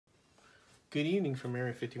Good evening from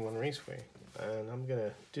Area 51 Raceway, and I'm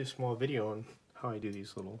gonna do a small video on how I do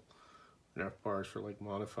these little nerf bars for like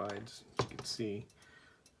modifieds. You can see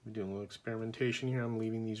I'm doing a little experimentation here. I'm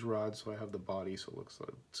leaving these rods so I have the body, so it looks like,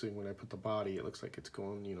 so when I put the body it looks like it's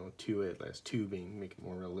going, you know, to it as tubing, make it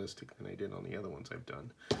more realistic than I did on the other ones I've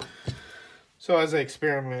done. So as I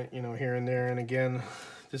experiment, you know, here and there, and again,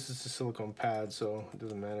 this is a silicone pad, so it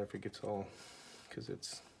doesn't matter if it gets all, because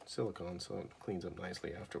it's silicone, so it cleans up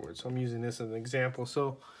nicely afterwards. So I'm using this as an example.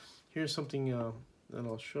 So here's something that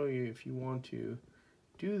I'll show you if you want to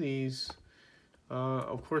do these.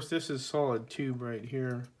 Of course, this is solid tube right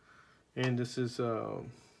here, and this is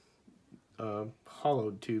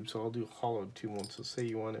hollowed tube. So I'll do hollowed tube ones. So say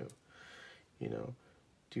you want to, you know,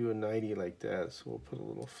 do a 90 like that. So we'll put a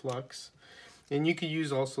little flux, and you could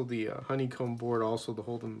use also the honeycomb board also to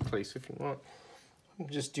hold them in place if you want. I'm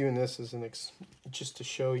just doing this as an just to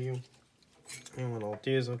show you. And what I'll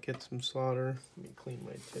do is I'll get some solder. Let me clean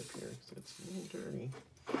my tip here because it's a little dirty.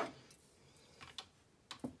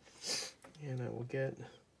 And I will get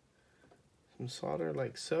some solder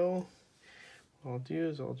like so. What I'll do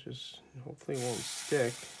is I'll just, hopefully it won't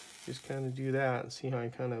stick, just kind of do that and see how I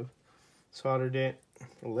kind of soldered it.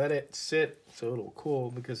 I'll let it sit so it'll cool,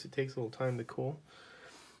 because it takes a little time to cool.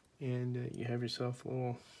 And you have yourself a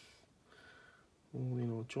little, you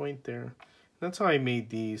know, joint there. That's how I made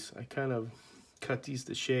these. I kind of cut these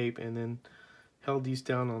to shape and then held these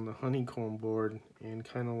down on the honeycomb board and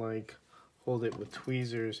kind of like hold it with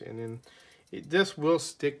tweezers, and then this will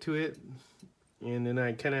stick to it, and then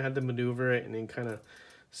I kind of had to maneuver it and then kind of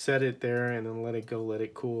set it there and then let it go, let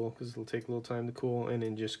it cool, because it'll take a little time to cool, and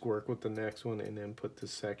then just work with the next one and then put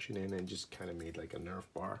this section in and just kind of made like a nerf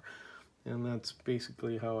bar. And that's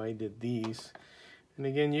basically how I did these. And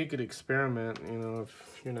again, you could experiment, you know,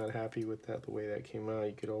 if you're not happy with that, the way that came out,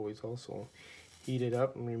 you could always also heat it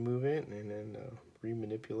up and remove it, and then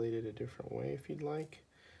remanipulate it a different way if you'd like.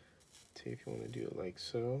 Say if you want to do it like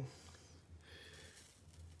so.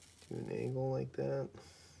 Do an angle like that.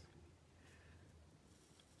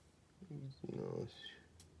 You know,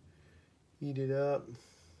 heat it up.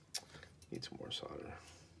 Need some more solder.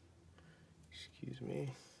 Excuse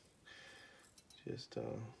me. Just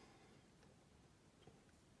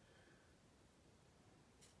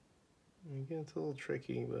again, it's a little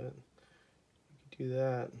tricky, but you can do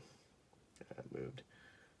that. That moved.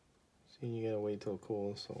 See, you gotta wait till it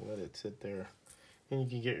cools, so let it sit there. And you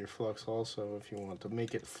can get your flux also if you want to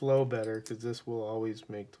make it flow better, because this will always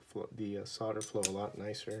make the solder flow a lot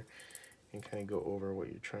nicer and kind of go over what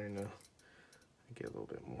you're trying to get a little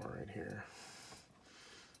bit more right here.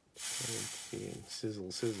 See,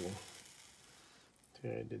 sizzle, sizzle.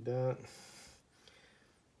 Okay, I did that.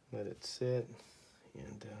 Let it sit,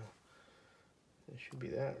 and there should be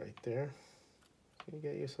that right there. So you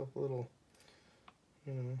get yourself a little,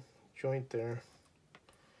 you know, joint there.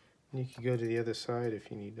 And you can go to the other side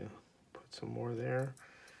if you need to put some more there.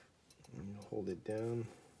 And hold it down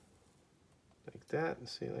like that, and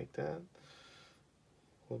see, like that.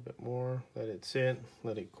 A little bit more, let it sit,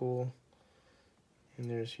 let it cool. And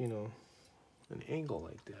there's, you know, an angle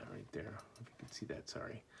like that right there. If you can see that,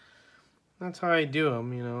 sorry. That's how I do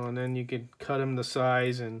them, you know, and then you could cut them the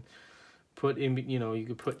size and put in, you know, you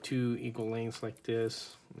could put two equal lengths like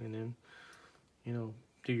this, and then, you know,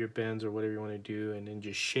 do your bends or whatever you want to do, and then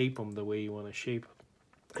just shape them the way you want to shape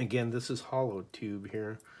them. Again, this is hollowed tube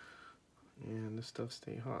here, and this stuff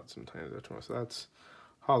stay hot sometimes. So that's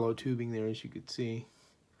hollow tubing there, as you could see.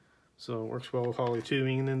 So it works well with hollow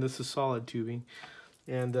tubing. And then this is solid tubing.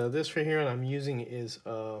 And this right here, and I'm using is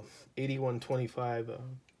 8125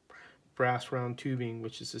 brass round tubing,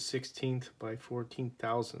 which is a 16th by 14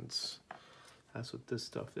 thousandths. That's what this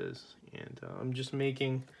stuff is. And I'm just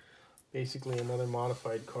making basically another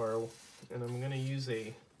modified car, and I'm gonna use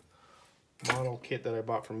a model kit that I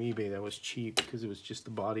bought from eBay that was cheap because it was just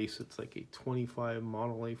the body. So it's like a 25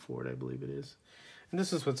 Model A Ford, I believe it is. And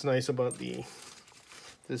this is what's nice about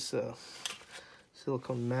this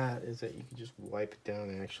silicone mat, is that you can just wipe it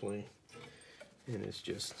down actually, and it's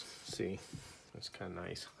just, see, that's kind of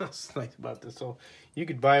nice. That's nice about this. So you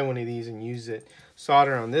could buy one of these and use it,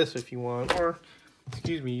 solder on this if you want, or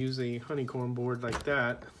excuse me, use a honeycomb board like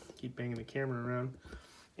that. Keep banging the camera around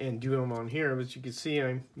and do them on here. But you can see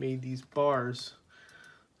I made these bars,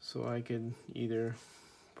 so I could either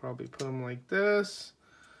probably put them like this,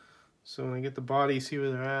 so when I get the body, see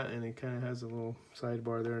where they're at, and it kind of has a little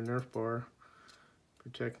sidebar there, a nerf bar,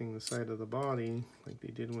 protecting the side of the body, like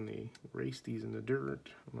they did when they raced these in the dirt,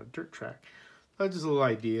 on a dirt track. That's just little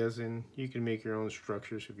ideas, and you can make your own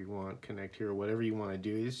structures if you want, connect here, whatever you want to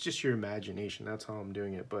do. It's just your imagination. That's how I'm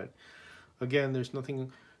doing it. But again, there's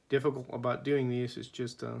nothing difficult about doing these is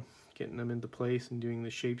just getting them into place and doing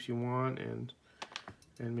the shapes you want and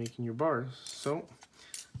making your bars. So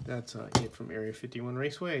that's it from Area 51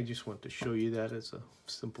 Raceway. I just want to show you that as a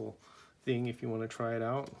simple thing if you want to try it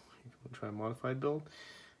out, if you want to try a modified build,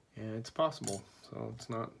 and it's possible. So it's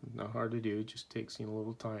not hard to do. It just takes a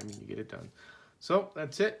little time and you get it done. So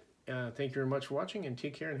that's it. Thank you very much for watching, and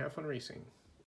take care and have fun racing.